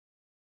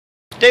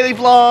daily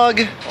vlog,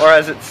 or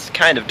as it's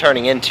kind of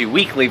turning into,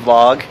 weekly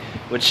vlog,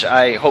 which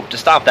I hope to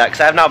stop that, because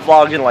I have not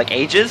vlogged in like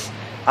ages.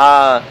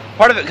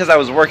 Part of it because I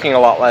was working a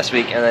lot last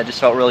week, and I just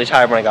felt really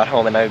tired when I got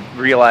home, and I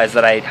realized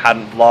that I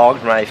hadn't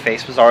vlogged. My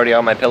face was already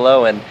on my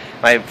pillow, and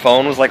my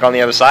phone was like on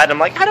the other side. I'm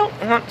like, I don't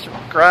want to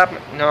grab,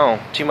 no,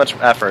 too much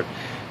effort.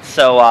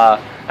 So,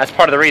 that's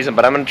part of the reason,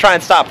 but I'm going to try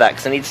and stop that,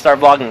 because I need to start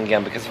vlogging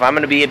again, because if I'm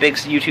going to be a big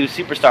YouTube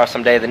superstar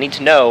someday, they need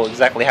to know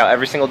exactly how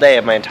every single day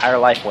of my entire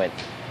life went.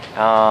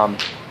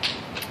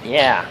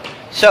 Yeah.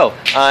 So,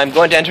 I'm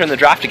going to enter in the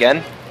draft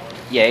again.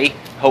 Yay.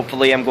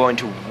 Hopefully I'm going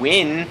to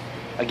win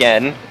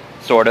again,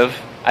 sort of.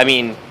 I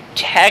mean,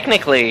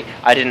 technically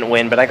I didn't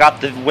win, but I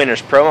got the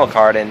winner's promo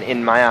card, and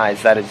in my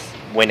eyes that is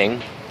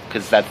winning,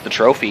 because that's the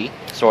trophy,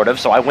 sort of,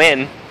 so I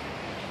win,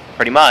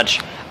 pretty much.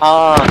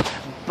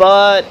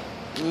 But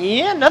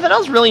yeah, nothing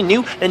else really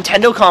new.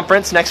 Nintendo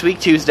conference next week,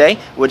 Tuesday,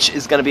 which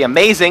is going to be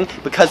amazing,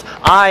 because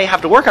I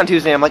have to work on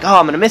Tuesday. I'm like, oh,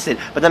 I'm going to miss it.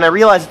 But then I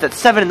realize it's at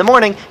 7 in the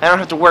morning, and I don't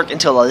have to work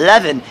until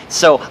 11,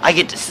 so I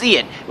get to see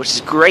it, which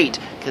is great,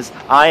 because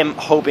I'm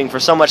hoping for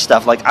so much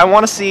stuff. Like, I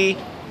want to see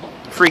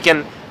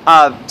freaking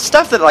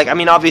stuff that, like, I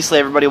mean, obviously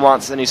everybody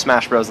wants a new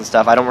Smash Bros. And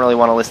stuff. I don't really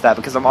want to list that,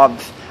 because I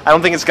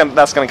don't think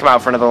that's going to come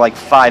out for another, like,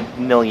 5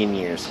 million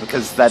years,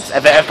 because that's,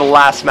 if the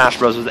last Smash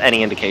Bros. Was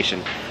any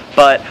indication.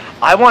 But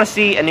I want to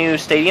see a new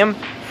stadium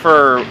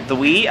for the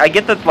Wii. I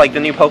get that, like, the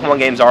new Pokemon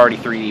games are already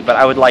 3D, but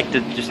I would like to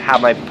just have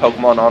my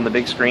Pokemon on the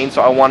big screen,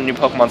 so I want a new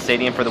Pokemon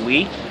stadium for the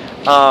Wii.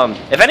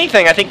 If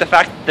anything, I think the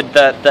fact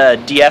that the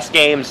DS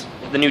games,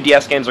 the new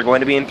DS games are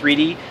going to be in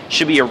 3D,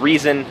 should be a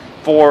reason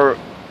for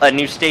a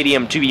new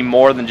stadium to be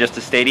more than just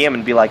a stadium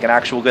and be like an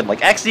actual good,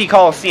 like, XD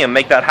Coliseum,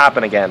 make that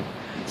happen again.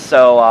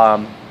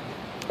 So,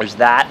 there's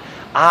that.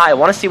 I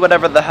want to see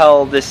whatever the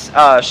hell this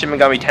Shin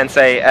Megami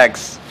Tensei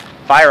X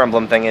Fire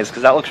Emblem thing is,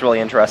 because that looks really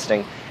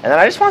interesting. And then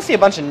I just want to see a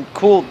bunch of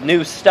cool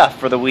new stuff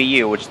for the Wii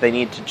U, which they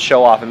need to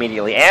show off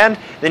immediately. And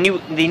they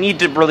need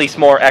to release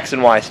more X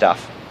and Y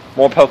stuff.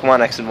 More Pokemon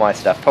X and Y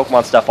stuff.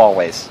 Pokemon stuff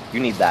always. You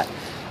need that.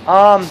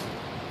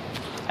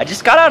 I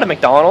just got out of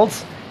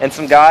McDonald's, and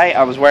some guy,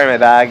 I was wearing my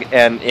bag,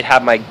 and it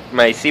had my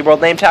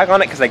SeaWorld name tag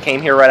on it, because I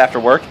came here right after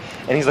work,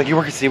 and he's like, you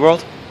work at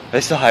SeaWorld? Are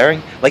they still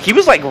hiring? Like, he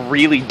was, like,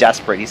 really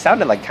desperate. He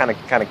sounded, like, kind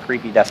of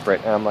creepy desperate,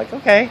 and I'm like,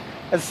 okay.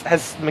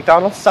 Has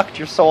McDonald's sucked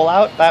your soul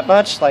out that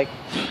much? Like,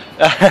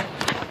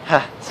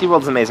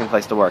 SeaWorld's an amazing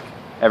place to work.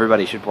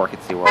 Everybody should work at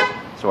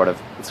SeaWorld, sort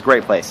of. It's a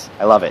great place.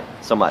 I love it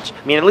so much.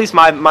 I mean, at least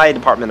my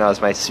department knows.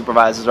 My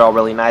supervisors are all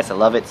really nice. I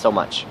love it so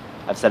much.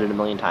 I've said it a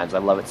million times. I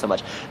love it so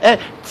much.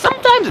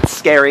 Sometimes it's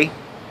scary.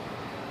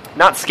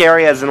 Not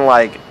scary as in,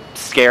 like,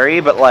 scary,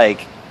 but,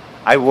 like,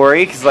 I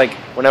worry, because, like,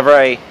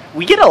 whenever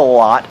we get a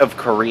lot of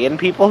Korean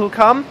people who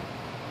come,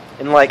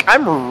 and, like,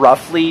 I'm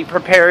roughly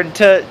prepared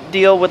to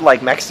deal with,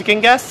 like,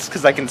 Mexican guests,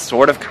 because I can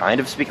sort of kind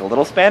of speak a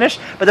little Spanish,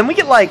 but then we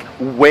get, like,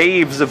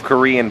 waves of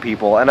Korean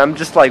people, and I'm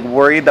just, like,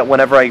 worried that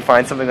whenever I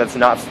find something that's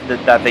not,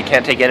 that they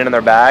can't take in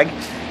their bag,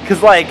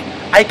 because, like,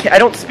 I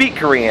don't speak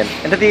Korean,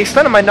 and to the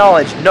extent of my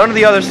knowledge, none of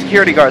the other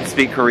security guards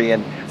speak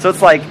Korean, so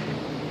it's like,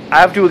 I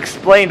have to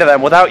explain to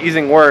them without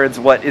using words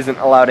what isn't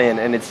allowed in,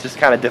 and it's just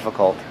kind of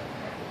difficult,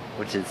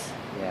 which is,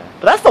 yeah.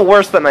 But that's the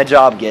worst that my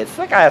job gets.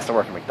 That guy has to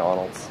work at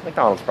McDonald's.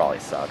 McDonald's probably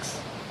sucks.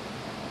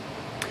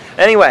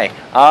 Anyway,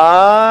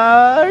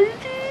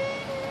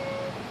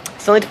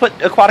 still need to put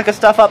Aquatica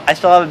stuff up. I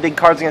still have a big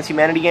Cards Against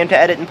Humanity game to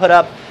edit and put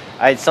up.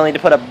 I still need to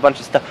put up a bunch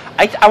of stuff.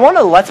 I want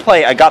to Let's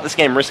Play. I got this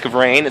game, Risk of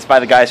Rain. It's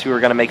by the guys who are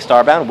going to make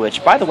Starbound,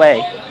 which, by the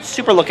way,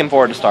 super looking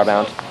forward to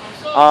Starbound.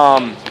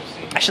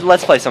 I should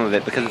Let's Play some of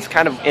it, because it's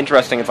kind of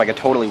interesting. It's like a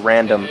totally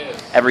random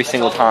every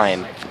single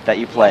time that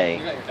you play.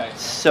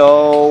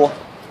 So,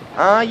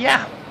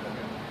 yeah.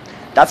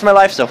 That's my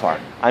life so far.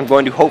 I'm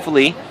going to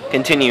hopefully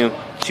continue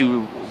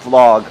to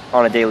vlog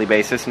on a daily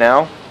basis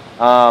now.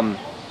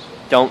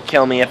 Don't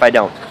kill me if I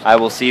don't. I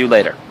will see you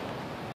later.